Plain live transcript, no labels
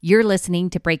You're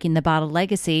listening to Breaking the Bottle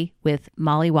Legacy with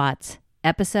Molly Watts,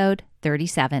 episode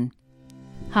 37.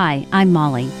 Hi, I'm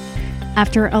Molly.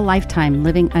 After a lifetime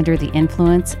living under the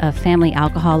influence of family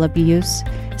alcohol abuse,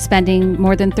 spending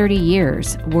more than 30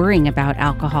 years worrying about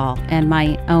alcohol and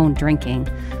my own drinking,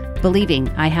 believing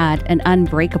I had an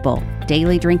unbreakable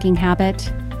daily drinking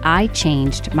habit, I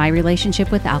changed my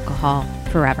relationship with alcohol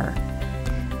forever.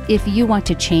 If you want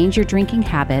to change your drinking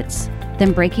habits,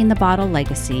 then Breaking the Bottle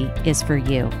Legacy is for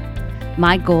you.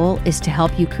 My goal is to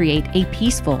help you create a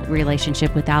peaceful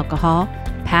relationship with alcohol,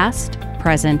 past,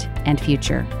 present, and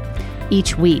future.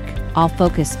 Each week, I'll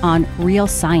focus on real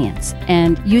science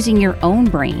and using your own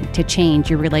brain to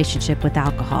change your relationship with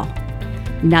alcohol.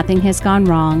 Nothing has gone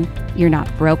wrong. You're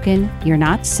not broken. You're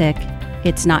not sick.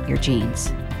 It's not your genes.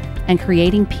 And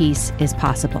creating peace is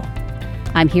possible.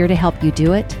 I'm here to help you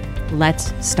do it.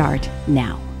 Let's start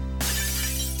now.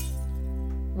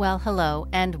 Well, hello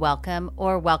and welcome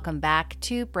or welcome back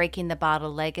to Breaking the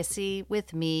Bottle Legacy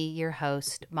with me, your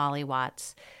host, Molly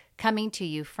Watts, coming to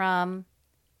you from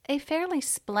a fairly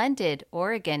splendid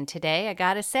Oregon today. I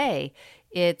gotta say,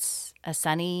 it's a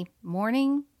sunny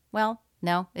morning. Well,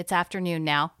 no, it's afternoon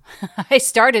now. I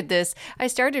started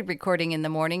recording in the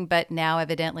morning, but now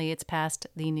evidently it's past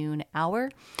the noon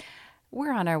hour.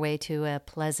 We're on our way to a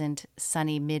pleasant,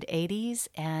 sunny mid-80s,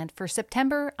 and for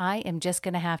September, I am just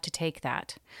going to have to take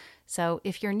that. So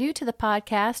if you're new to the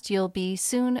podcast, you'll be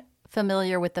soon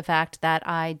familiar with the fact that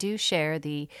I do share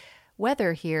the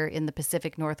weather here in the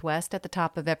Pacific Northwest at the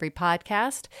top of every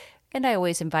podcast, and I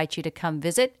always invite you to come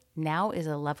visit. Now is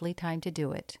a lovely time to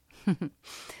do it.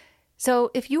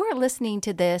 So if you are listening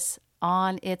to this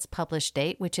on its published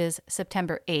date, which is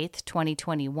September 8th,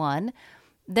 2021,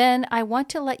 then I want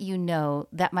to let you know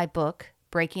that my book,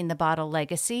 Breaking the Bottle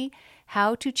Legacy,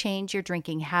 How to Change Your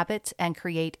Drinking Habits and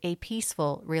Create a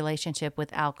Peaceful Relationship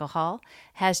with Alcohol,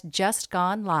 has just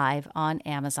gone live on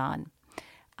Amazon.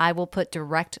 I will put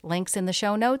direct links in the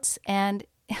show notes, and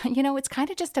it's kind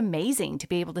of just amazing to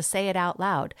be able to say it out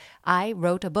loud. I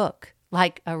wrote a book,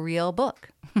 like a real book.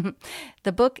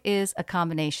 The book is a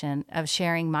combination of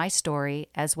sharing my story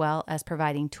as well as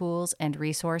providing tools and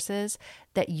resources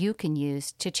that you can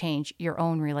use to change your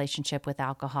own relationship with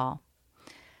alcohol.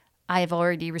 I have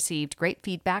already received great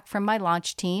feedback from my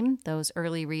launch team, those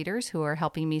early readers who are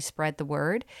helping me spread the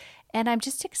word, and I'm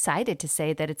just excited to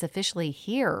say that it's officially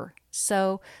here.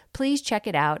 So please check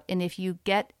it out, and if you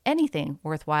get anything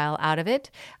worthwhile out of it,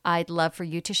 I'd love for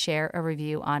you to share a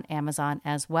review on Amazon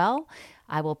as well.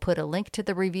 I will put a link to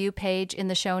the review page in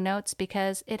the show notes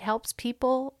because it helps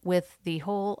people with the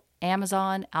whole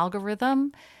Amazon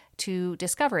algorithm to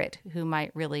discover it who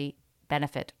might really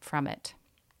benefit from it.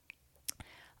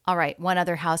 All right, one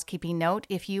other housekeeping note.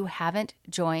 If you haven't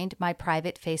joined my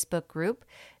private Facebook group,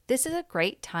 this is a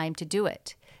great time to do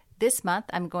it. This month,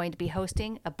 I'm going to be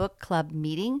hosting a book club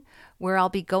meeting where I'll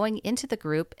be going into the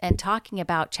group and talking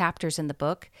about chapters in the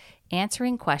book,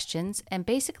 answering questions, and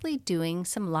basically doing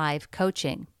some live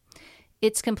coaching.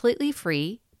 It's completely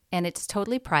free and it's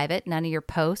totally private. None of your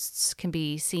posts can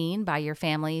be seen by your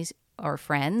families or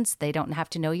friends. They don't have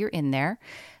to know you're in there.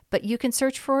 But you can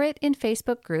search for it in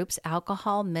Facebook groups,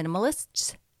 Alcohol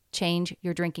Minimalists, Change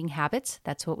Your Drinking Habits.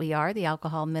 That's what we are, the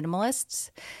Alcohol Minimalists.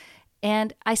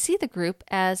 And I see the group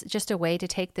as just a way to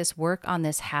take this work on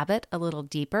this habit a little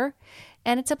deeper.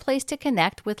 And it's a place to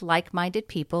connect with like-minded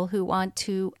people who want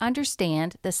to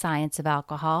understand the science of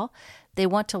alcohol. They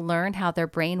want to learn how their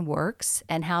brain works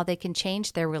and how they can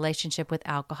change their relationship with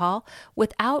alcohol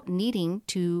without needing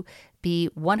to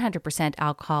be 100%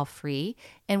 alcohol-free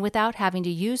and without having to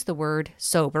use the word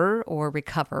sober or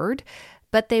recovered.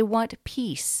 But they want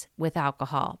peace with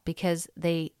alcohol because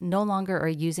they no longer are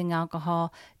using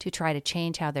alcohol to try to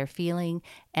change how they're feeling,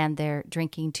 and they're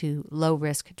drinking to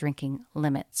low-risk drinking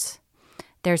limits.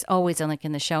 There's always a link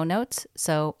in the show notes,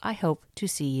 so I hope to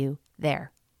see you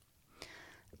there.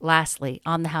 Lastly,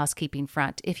 on the housekeeping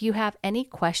front, if you have any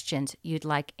questions you'd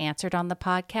like answered on the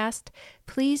podcast,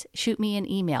 please shoot me an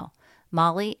email,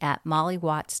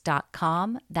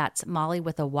 molly@mollywatts.com. That's Molly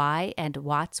with a Y and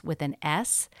Watts with an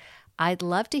S. I'd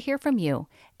love to hear from you,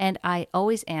 and I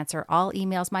always answer all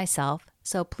emails myself,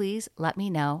 so please let me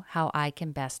know how I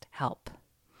can best help.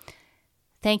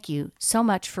 Thank you so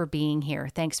much for being here.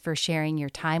 Thanks for sharing your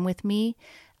time with me.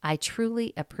 I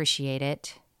truly appreciate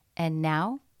it. And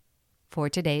now for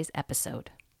today's episode.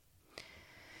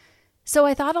 So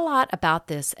I thought a lot about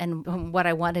this and what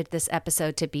I wanted this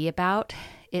episode to be about.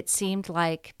 It seemed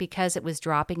like because it was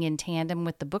dropping in tandem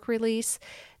with the book release,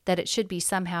 that it should be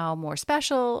somehow more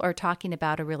special or talking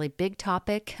about a really big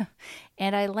topic.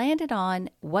 And I landed on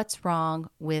what's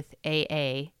wrong with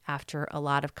AA after a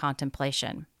lot of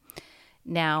contemplation.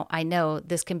 Now, I know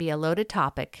this can be a loaded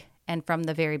topic, and from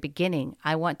the very beginning,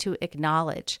 I want to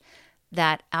acknowledge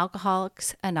that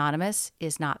Alcoholics Anonymous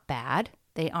is not bad.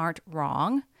 They aren't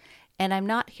wrong, and I'm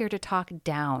not here to talk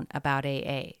down about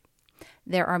AA.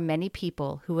 There are many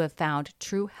people who have found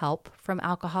true help from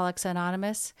Alcoholics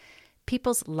Anonymous.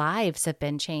 People's lives have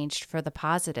been changed for the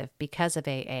positive because of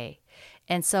AA.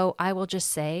 And so I will just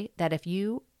say that if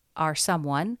you are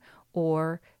someone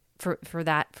or for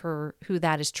who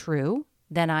that is true,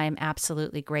 then I am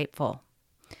absolutely grateful.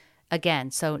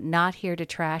 Again, so not here to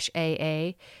trash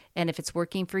AA, and if it's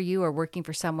working for you or working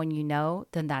for someone you know,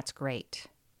 then that's great.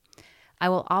 I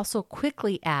will also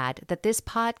quickly add that this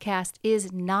podcast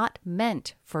is not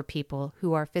meant for people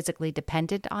who are physically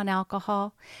dependent on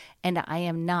alcohol, and I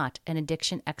am not an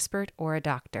addiction expert or a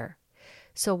doctor.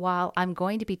 So while I'm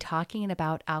going to be talking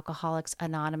about Alcoholics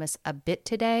Anonymous a bit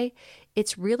today,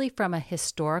 it's really from a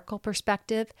historical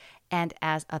perspective and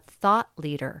as a thought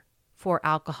leader for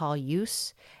alcohol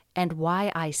use and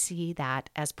why I see that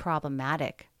as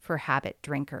problematic for habit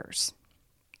drinkers.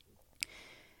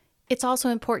 It's also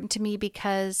important to me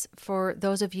because for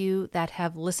those of you that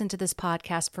have listened to this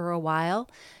podcast for a while,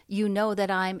 you know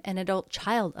that I'm an adult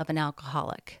child of an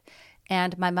alcoholic.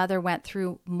 And my mother went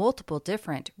through multiple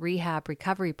different rehab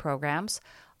recovery programs,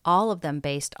 all of them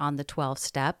based on the 12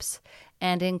 steps,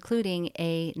 and including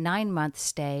a 9-month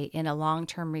stay in a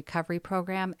long-term recovery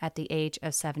program at the age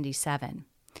of 77.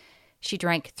 She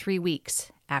drank 3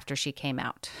 weeks after she came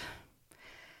out.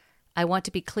 I want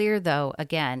to be clear, though,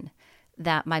 again,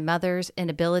 that my mother's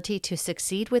inability to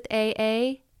succeed with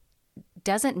AA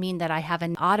doesn't mean that I have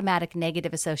an automatic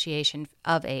negative association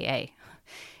of AA.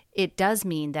 It does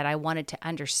mean that I wanted to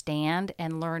understand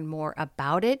and learn more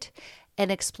about it and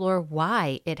explore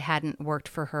why it hadn't worked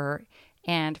for her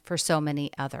and for so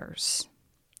many others.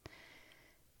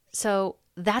 So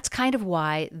that's kind of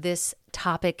why this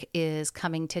topic is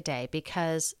coming today,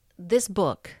 because this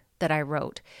book that I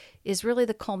wrote is really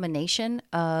the culmination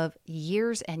of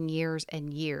years and years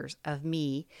and years of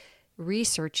me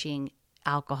researching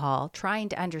alcohol, trying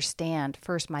to understand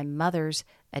first my mother's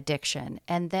addiction,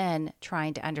 and then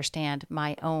trying to understand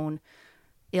my own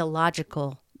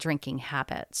illogical drinking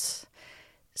habits.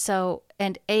 So,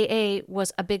 and AA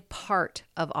was a big part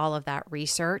of all of that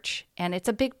research, and it's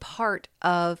a big part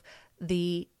of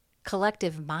the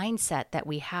collective mindset that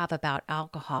we have about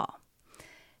alcohol.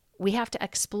 We have to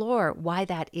explore why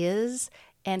that is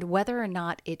and whether or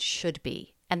not it should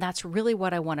be, and that's really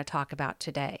what I want to talk about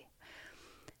today.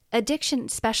 Addiction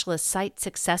specialists cite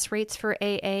success rates for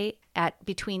AA at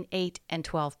between 8 and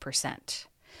 12%.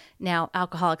 Now,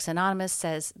 Alcoholics Anonymous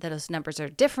says that those numbers are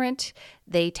different.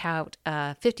 They tout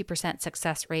a 50%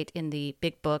 success rate in the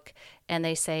big book, and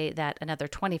they say that another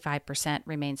 25%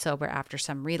 remain sober after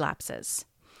some relapses.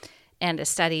 And a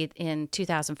study in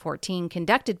 2014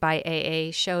 conducted by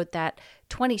AA showed that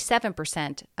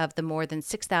 27% of the more than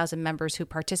 6,000 members who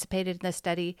participated in the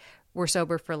study were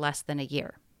sober for less than a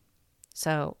year.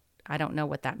 So I don't know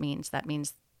what that means. That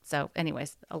means, so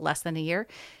anyways, less than a year.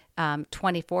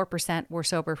 24% were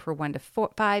sober for 1 to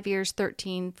 5 years,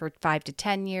 13% for 5 to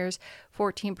 10 years,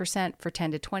 14% for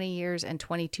 10 to 20 years, and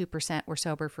 22% were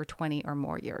sober for 20 or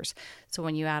more years. So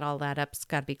when you add all that up, it's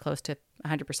got to be close to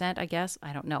 100%, I guess.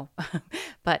 I don't know.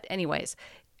 But anyways,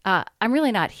 I'm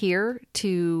really not here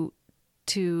to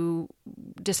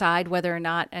decide whether or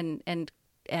not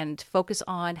and focus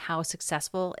on how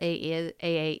successful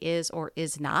AA is or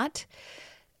is not.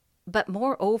 But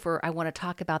moreover, I want to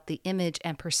talk about the image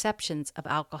and perceptions of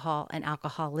alcohol and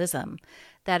alcoholism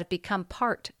that have become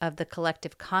part of the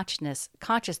collective consciousness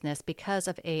because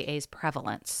of AA's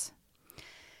prevalence.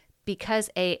 Because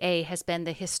AA has been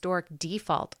the historic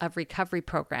default of recovery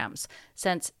programs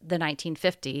since the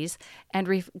 1950s, and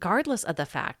regardless of the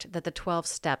fact that the 12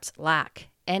 steps lack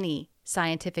any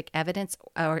scientific evidence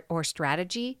or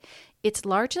strategy, it's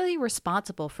largely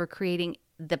responsible for creating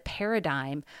the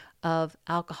paradigm of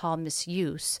alcohol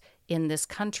misuse in this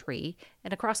country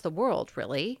and across the world,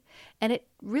 really. And it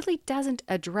really doesn't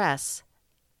address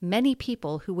many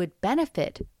people who would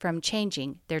benefit from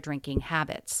changing their drinking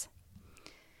habits.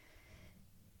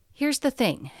 Here's the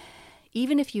thing.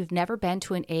 Even if you've never been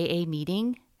to an AA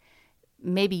meeting,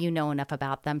 maybe you know enough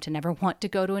about them to never want to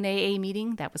go to an AA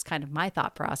meeting. That was kind of my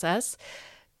thought process.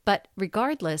 But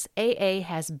regardless, AA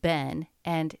has been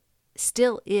and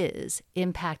still is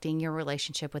impacting your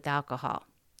relationship with alcohol.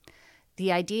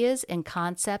 The ideas and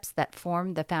concepts that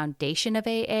form the foundation of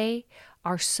AA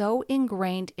are so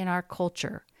ingrained in our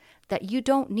culture that you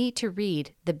don't need to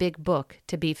read the big book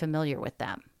to be familiar with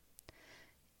them.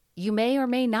 You may or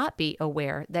may not be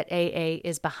aware that AA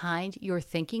is behind your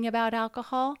thinking about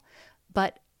alcohol,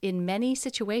 but in many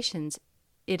situations,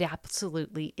 it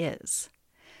absolutely is.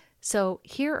 So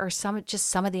here are some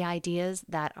of the ideas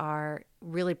that are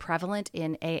really prevalent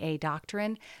in AA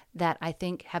doctrine that I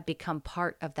think have become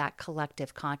part of that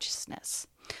collective consciousness.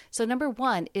 So number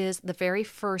 1 is the very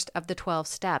first of the 12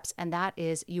 steps, and that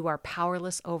is you are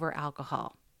powerless over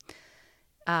alcohol.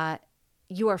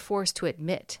 You are forced to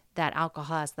admit that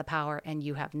alcohol has the power and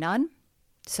you have none.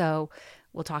 So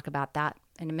we'll talk about that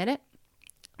in a minute.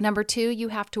 Number 2, you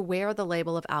have to wear the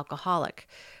label of alcoholic.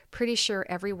 Pretty sure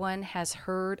everyone has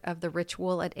heard of the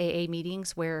ritual at AA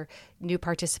meetings where new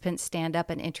participants stand up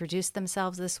and introduce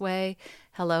themselves this way.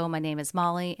 Hello, my name is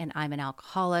Molly and I'm an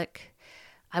alcoholic.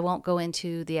 I won't go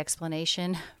into the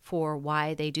explanation for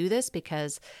why they do this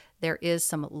because there is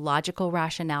some logical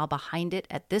rationale behind it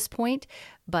at this point,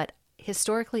 but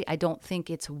historically, I don't think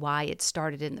it's why it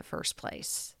started in the first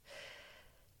place.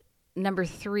 Number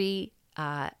 3,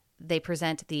 they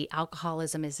present the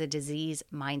alcoholism is a disease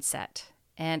mindset.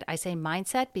 And I say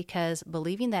mindset because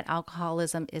believing that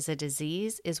alcoholism is a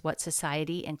disease is what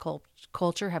society and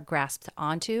culture have grasped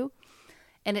onto.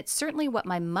 And it's certainly what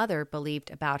my mother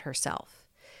believed about herself.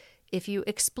 If you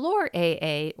explore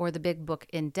AA or the Big Book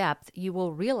in depth, you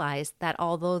will realize that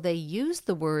although they use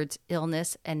the words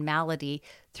illness and malady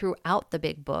throughout the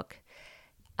Big Book,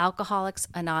 Alcoholics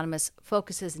Anonymous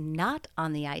focuses not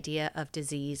on the idea of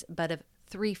disease, but of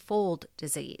threefold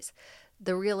disease.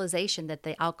 The realization that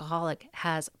the alcoholic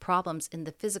has problems in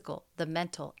the physical, the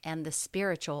mental, and the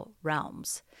spiritual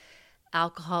realms.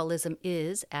 Alcoholism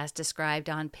is, as described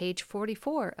on page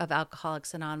 44 of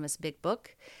Alcoholics Anonymous Big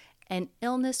Book, an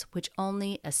illness which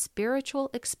only a spiritual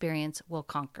experience will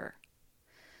conquer.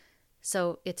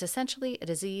 So it's essentially a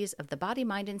disease of the body,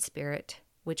 mind, and spirit,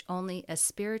 which only a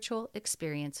spiritual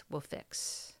experience will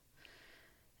fix.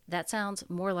 That sounds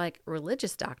more like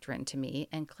religious doctrine to me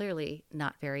and clearly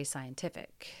not very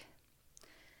scientific.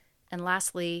 And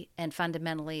lastly, and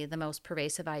fundamentally, the most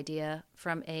pervasive idea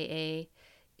from AA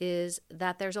is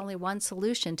that there's only one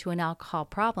solution to an alcohol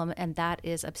problem, and that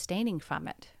is abstaining from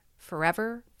it.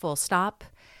 Forever, full stop.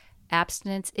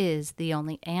 Abstinence is the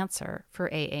only answer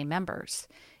for AA members.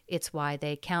 It's why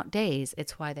they count days.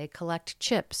 It's why they collect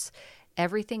chips.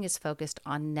 Everything is focused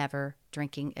on never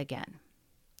drinking again.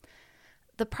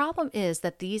 The problem is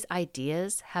that these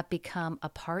ideas have become a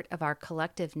part of our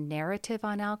collective narrative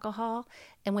on alcohol,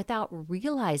 and without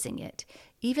realizing it,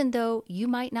 even though you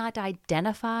might not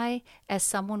identify as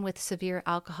someone with severe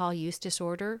alcohol use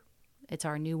disorder, it's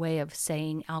our new way of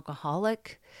saying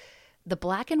alcoholic, the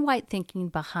black and white thinking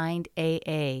behind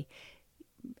AA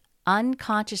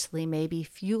unconsciously may be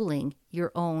fueling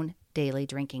your own daily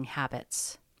drinking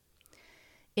habits.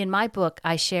 In my book,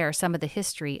 I share some of the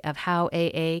history of how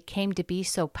AA came to be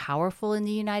so powerful in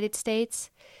the United States.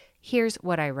 Here's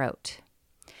what I wrote.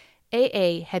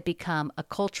 AA had become a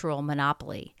cultural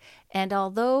monopoly, and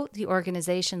although the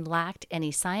organization lacked any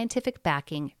scientific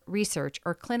backing, research,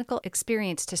 or clinical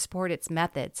experience to support its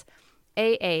methods,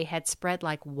 AA had spread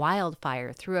like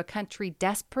wildfire through a country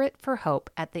desperate for hope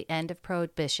at the end of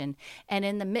Prohibition and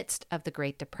in the midst of the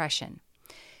Great Depression.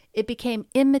 It became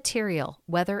immaterial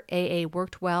whether AA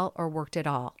worked well or worked at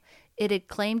all. It had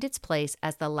claimed its place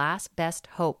as the last best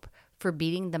hope for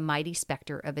beating the mighty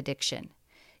specter of addiction.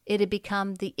 It had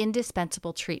become the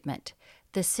indispensable treatment,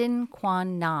 the sine qua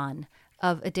non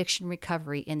of addiction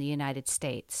recovery in the United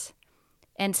States.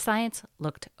 And science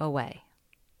looked away.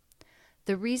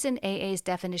 The reason AA's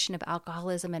definition of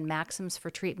alcoholism and maxims for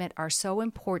treatment are so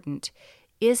important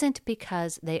isn't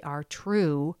because they are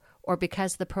true or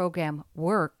because the program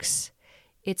works.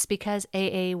 It's because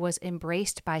AA was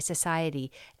embraced by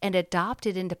society and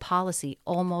adopted into policy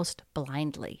almost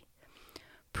blindly.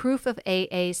 Proof of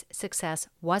AA's success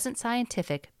wasn't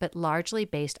scientific, but largely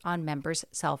based on members'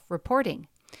 self-reporting.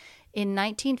 In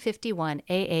 1951,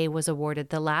 AA was awarded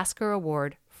the Lasker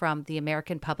Award from the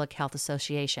American Public Health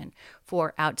Association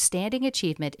for outstanding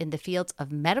achievement in the fields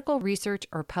of medical research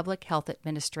or public health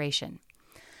administration.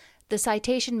 The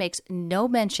citation makes no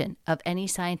mention of any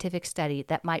scientific study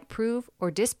that might prove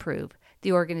or disprove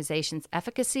the organization's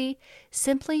efficacy,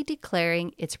 simply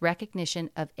declaring its recognition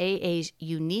of AA's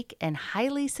unique and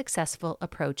highly successful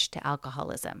approach to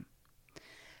alcoholism.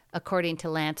 According to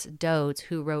Lance Dodds,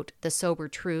 who wrote The Sober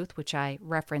Truth, which I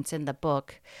reference in the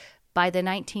book, by the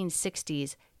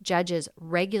 1960s, judges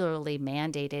regularly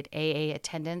mandated AA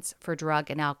attendance for drug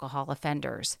and alcohol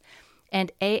offenders.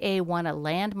 And AA won a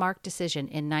landmark decision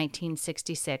in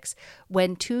 1966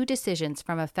 when two decisions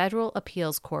from a federal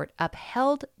appeals court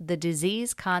upheld the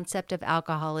disease concept of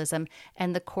alcoholism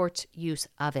and the court's use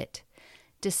of it.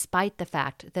 despite the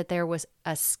fact that there was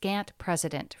a scant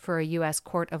precedent for a U.S.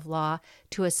 court of law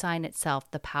to assign itself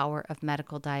the power of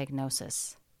medical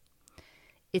diagnosis.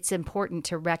 It's important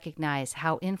to recognize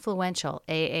how influential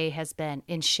AA has been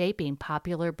in shaping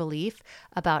popular belief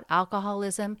about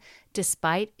alcoholism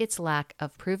despite its lack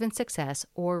of proven success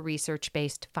or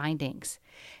research-based findings.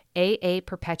 AA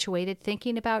perpetuated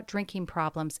thinking about drinking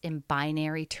problems in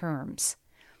binary terms.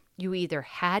 You either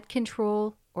had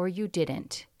control or you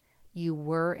didn't. You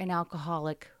were an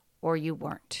alcoholic or you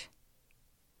weren't.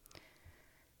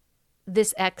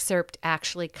 This excerpt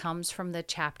actually comes from the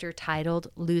chapter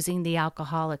titled Losing the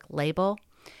Alcoholic Label,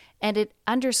 and it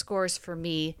underscores for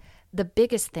me the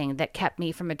biggest thing that kept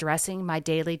me from addressing my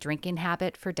daily drinking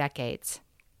habit for decades.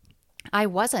 I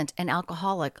wasn't an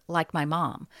alcoholic like my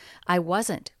mom. I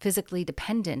wasn't physically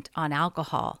dependent on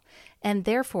alcohol, and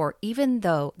therefore, even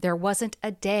though there wasn't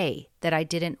a day that I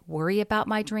didn't worry about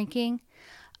my drinking,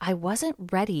 I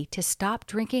wasn't ready to stop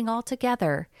drinking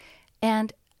altogether,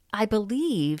 and I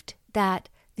believed that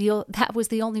that was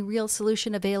the only real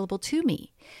solution available to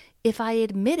me. If I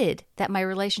admitted that my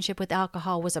relationship with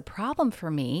alcohol was a problem for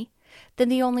me, then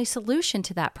the only solution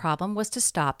to that problem was to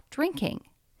stop drinking.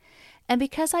 And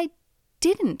because I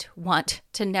didn't want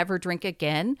to never drink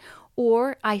again,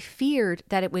 or I feared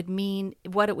that it would mean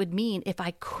what it would mean if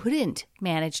I couldn't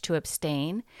manage to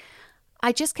abstain,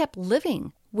 I just kept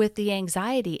living with the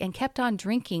anxiety and kept on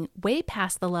drinking way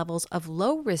past the levels of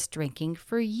low-risk drinking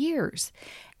for years,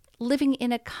 living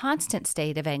in a constant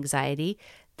state of anxiety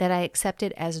that I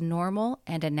accepted as normal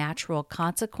and a natural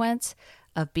consequence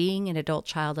of being an adult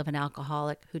child of an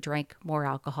alcoholic who drank more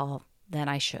alcohol than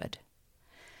I should.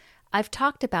 I've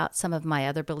talked about some of my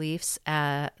other beliefs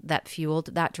that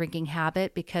fueled that drinking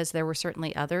habit because there were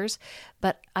certainly others,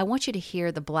 but I want you to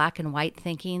hear the black and white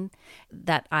thinking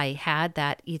that I had,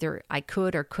 that either I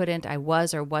could or couldn't, I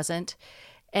was or wasn't,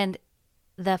 and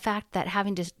the fact that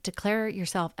having to declare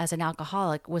yourself as an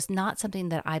alcoholic was not something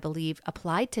that I believe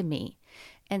applied to me.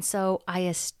 And so I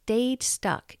stayed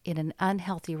stuck in an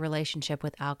unhealthy relationship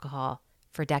with alcohol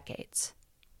for decades.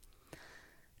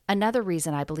 Another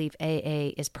reason I believe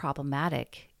AA is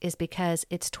problematic is because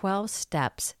its 12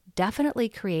 steps definitely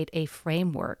create a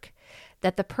framework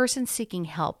that the person seeking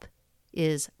help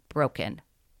is broken.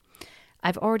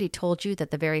 I've already told you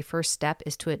that the very first step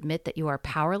is to admit that you are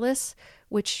powerless,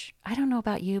 which I don't know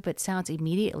about you, but sounds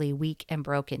immediately weak and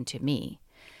broken to me.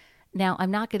 Now,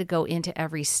 I'm not going to go into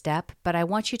every step, but I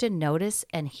want you to notice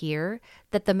and hear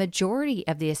that the majority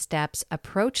of the steps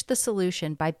approach the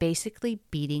solution by basically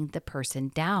beating the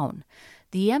person down.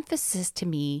 The emphasis to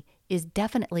me is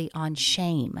definitely on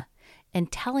shame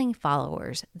and telling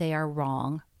followers they are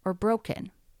wrong or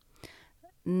broken.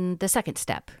 The second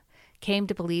step came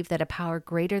to believe that a power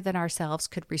greater than ourselves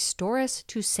could restore us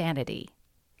to sanity.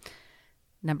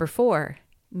 Number 4,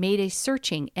 made a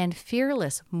searching and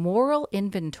fearless moral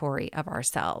inventory of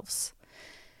ourselves.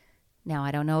 Now,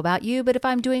 I don't know about you, but if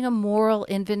I'm doing a moral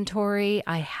inventory,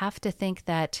 I have to think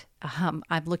that I'm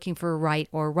looking for right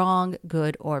or wrong,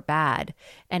 good or bad.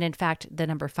 And in fact, the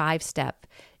number 5 step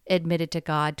admitted to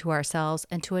God, to ourselves,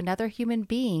 and to another human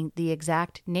being the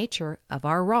exact nature of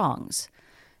our wrongs.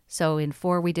 So in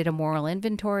 4, we did a moral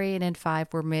inventory, and in 5,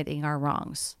 we're admitting our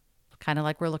wrongs. Kind of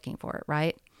like we're looking for it,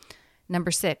 right?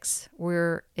 Number 6, we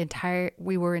were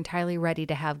entirely ready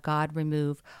to have God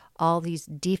remove all these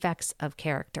defects of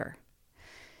character.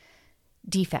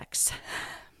 Defects.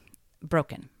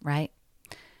 Broken, right?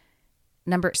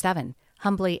 Number 7,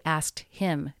 humbly asked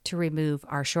Him to remove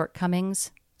our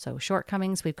shortcomings. So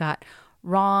shortcomings, we've got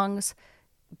wrongs,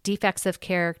 defects of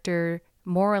character,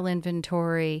 moral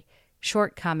inventory,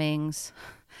 shortcomings.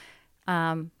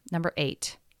 Number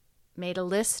 8, made a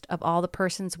list of all the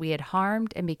persons we had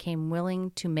harmed and became willing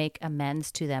to make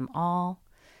amends to them all.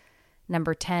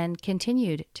 Number 10,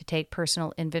 continued to take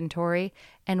personal inventory,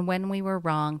 and when we were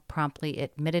wrong, promptly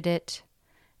admitted it.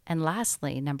 And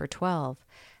lastly, number 12,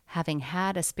 having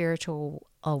had a spiritual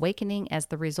awakening as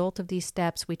the result of these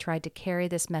steps, we tried to carry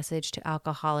this message to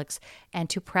alcoholics and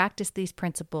to practice these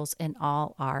principles in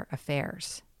all our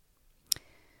affairs.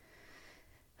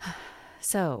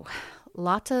 So,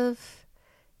 lots of,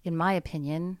 in my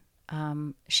opinion,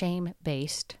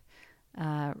 shame-based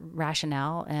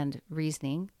rationale and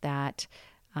reasoning that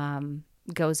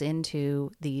goes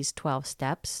into these 12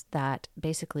 steps, that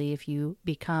basically if you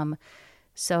become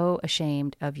so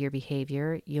ashamed of your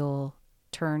behavior, you'll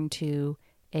turn to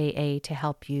AA to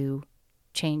help you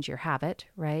change your habit,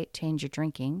 right? Change your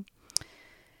drinking.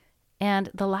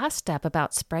 And the last step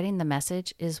about spreading the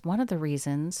message is one of the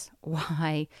reasons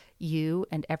why you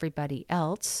and everybody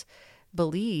else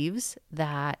believes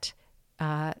that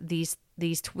these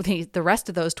the rest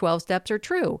of those 12 steps are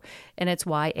true. And it's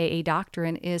why AA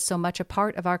doctrine is so much a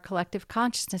part of our collective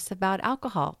consciousness about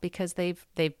alcohol, because they've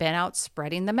been out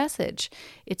spreading the message.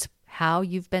 It's how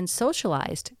you've been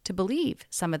socialized to believe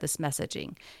some of this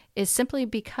messaging is simply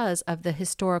because of the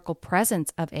historical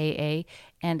presence of AA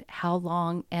and how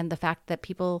long, and the fact that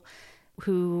people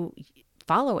who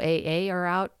follow AA are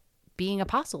out being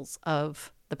apostles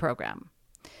of the program.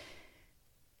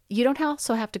 You don't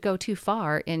also have to go too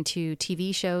far into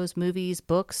TV shows, movies,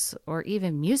 books, or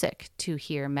even music to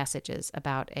hear messages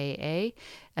about AA.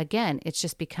 Again, it's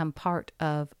just become part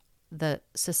of the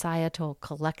societal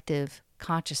collective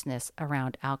consciousness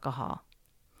around alcohol.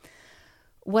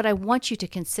 What I want you to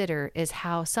consider is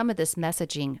how some of this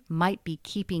messaging might be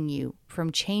keeping you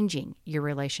from changing your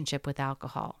relationship with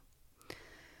alcohol.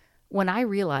 When I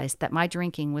realized that my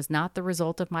drinking was not the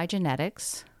result of my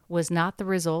genetics, was not the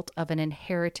result of an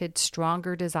inherited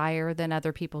stronger desire than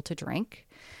other people to drink,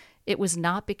 it was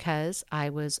not because I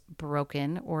was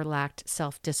broken or lacked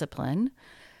self-discipline,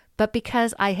 but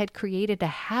because I had created a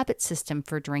habit system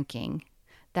for drinking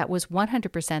that was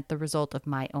 100% the result of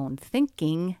my own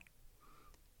thinking,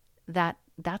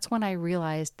 that's when I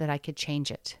realized that I could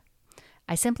change it.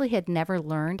 I simply had never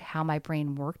learned how my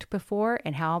brain worked before,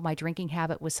 and how my drinking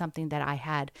habit was something that I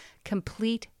had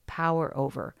complete power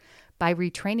over by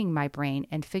retraining my brain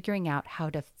and figuring out how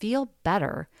to feel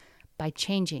better by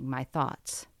changing my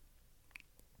thoughts.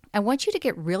 I want you to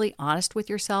get really honest with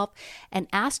yourself and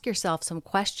ask yourself some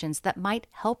questions that might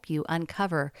help you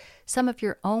uncover some of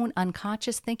your own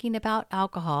unconscious thinking about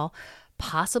alcohol,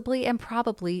 possibly and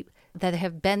probably that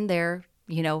have been there,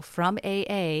 from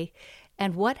AA,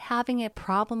 and what having a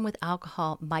problem with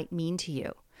alcohol might mean to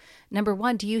you. Number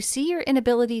one, do you see your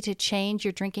inability to change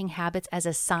your drinking habits as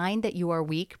a sign that you are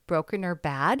weak, broken, or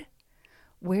bad?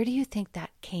 Where do you think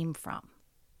that came from?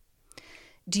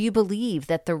 Do you believe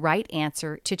that the right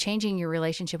answer to changing your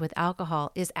relationship with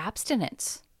alcohol is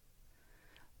abstinence?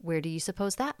 Where do you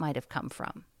suppose that might have come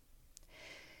from?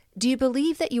 Do you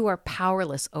believe that you are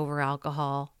powerless over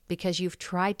alcohol because you've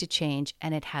tried to change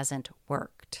and it hasn't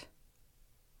worked?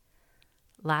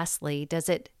 Lastly, does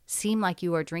it seem like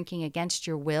you are drinking against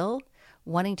your will,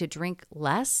 wanting to drink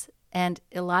less, and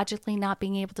illogically not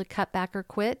being able to cut back or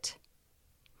quit?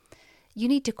 You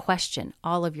need to question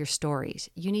all of your stories.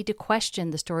 You need to question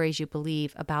the stories you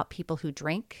believe about people who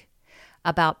drink,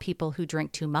 about people who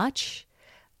drink too much,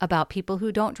 about people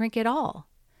who don't drink at all.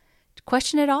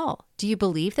 Question it all. Do you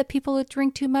believe that people who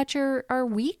drink too much are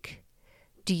weak?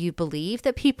 Do you believe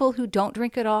that people who don't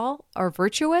drink at all are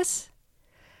virtuous?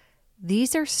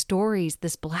 These are stories,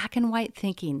 this black and white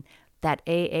thinking that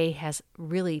AA has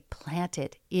really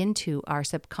planted into our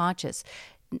subconscious,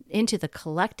 into the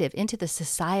collective, into the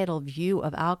societal view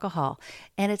of alcohol.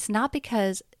 And it's not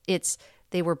because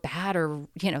they were bad or,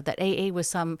 that AA was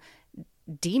some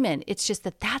demon. It's just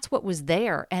that that's what was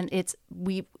there, and it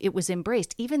was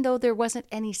embraced. Even though there wasn't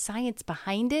any science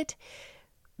behind it,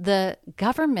 the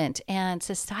government and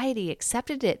society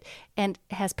accepted it and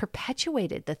has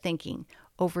perpetuated the thinking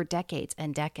over decades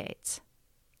and decades.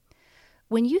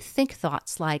 When you think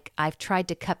thoughts like, I've tried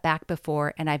to cut back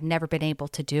before and I've never been able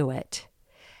to do it,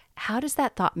 how does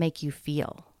that thought make you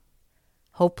feel?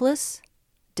 Hopeless?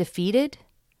 Defeated?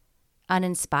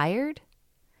 Uninspired?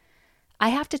 I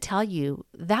have to tell you,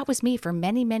 that was me for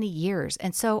many, many years,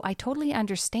 and so I totally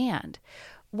understand.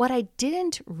 What I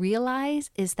didn't realize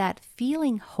is that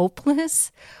feeling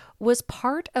hopeless was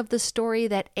part of the story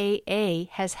that AA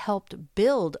has helped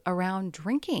build around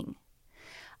drinking.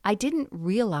 I didn't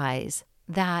realize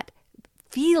that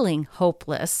feeling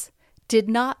hopeless did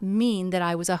not mean that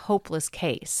I was a hopeless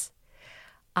case.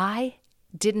 I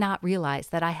did not realize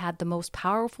that I had the most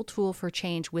powerful tool for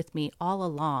change with me all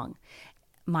along,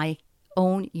 my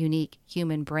own unique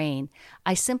human brain.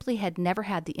 I simply had never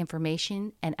had the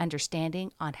information and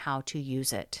understanding on how to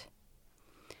use it.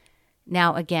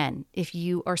 Now, again, if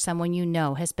you or someone you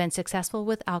know has been successful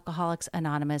with Alcoholics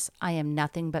Anonymous, I am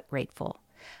nothing but grateful.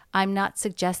 I'm not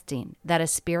suggesting that a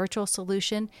spiritual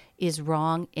solution is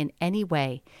wrong in any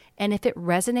way, and if it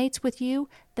resonates with you,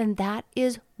 then that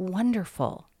is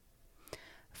wonderful.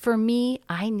 For me,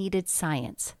 I needed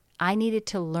science. I needed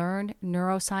to learn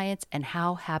neuroscience and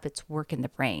how habits work in the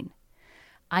brain.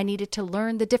 I needed to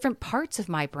learn the different parts of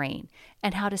my brain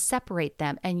and how to separate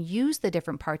them and use the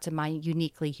different parts of my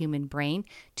uniquely human brain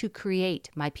to create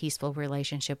my peaceful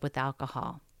relationship with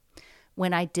alcohol.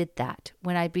 When I did that,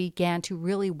 when I began to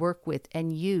really work with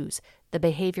and use the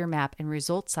behavior map and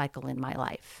results cycle in my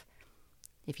life.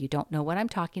 If you don't know what I'm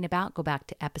talking about, go back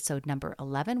to episode number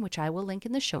 11, which I will link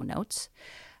in the show notes.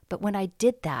 But when I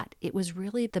did that, it was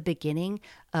really the beginning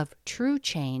of true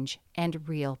change and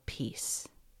real peace.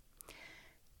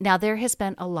 Now, there has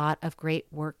been a lot of great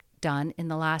work done in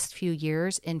the last few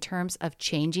years in terms of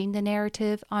changing the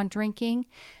narrative on drinking.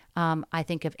 I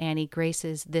think of Annie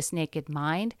Grace's This Naked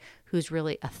Mind, who's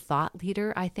really a thought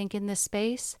leader, I think, in this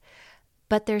space.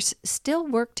 But there's still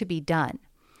work to be done.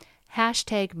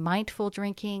 Hashtag mindful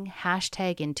drinking,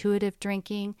 hashtag intuitive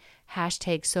drinking,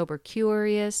 hashtag sober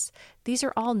curious. These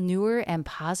are all newer and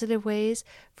positive ways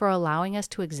for allowing us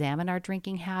to examine our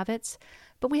drinking habits.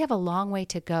 But we have a long way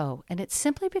to go. And it's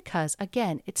simply because,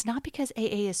 again, it's not because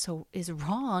AA is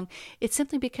wrong. It's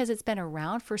simply because it's been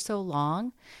around for so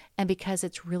long and because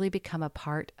it's really become a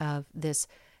part of this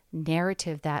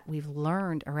narrative that we've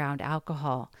learned around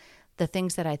alcohol. The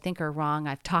things that I think are wrong,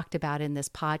 I've talked about in this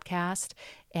podcast,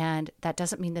 and that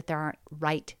doesn't mean that there aren't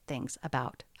right things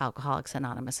about Alcoholics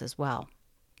Anonymous as well.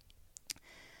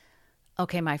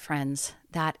 Okay, my friends,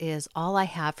 that is all I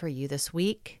have for you this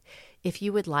week. If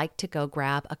you would like to go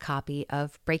grab a copy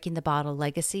of Breaking the Bottle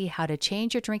Legacy, How to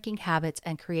Change Your Drinking Habits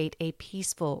and Create a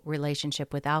Peaceful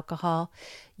Relationship with Alcohol,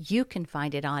 you can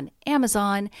find it on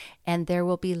Amazon, and there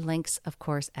will be links, of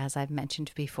course, as I've mentioned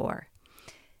before.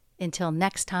 Until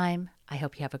next time, I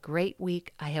hope you have a great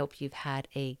week. I hope you've had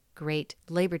a great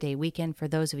Labor Day weekend for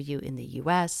those of you in the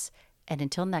U.S. And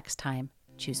until next time,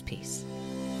 choose peace.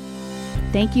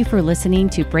 Thank you for listening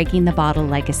to Breaking the Bottle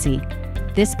Legacy.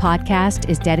 This podcast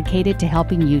is dedicated to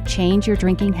helping you change your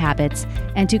drinking habits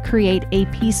and to create a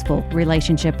peaceful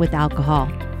relationship with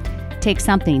alcohol. Take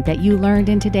something that you learned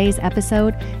in today's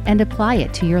episode and apply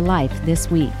it to your life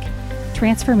this week.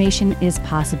 Transformation is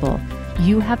possible.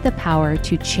 You have the power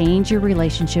to change your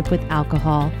relationship with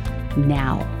alcohol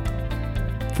now.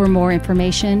 For more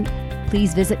information,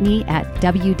 please visit me at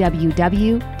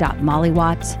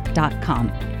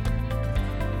www.mollywatts.com.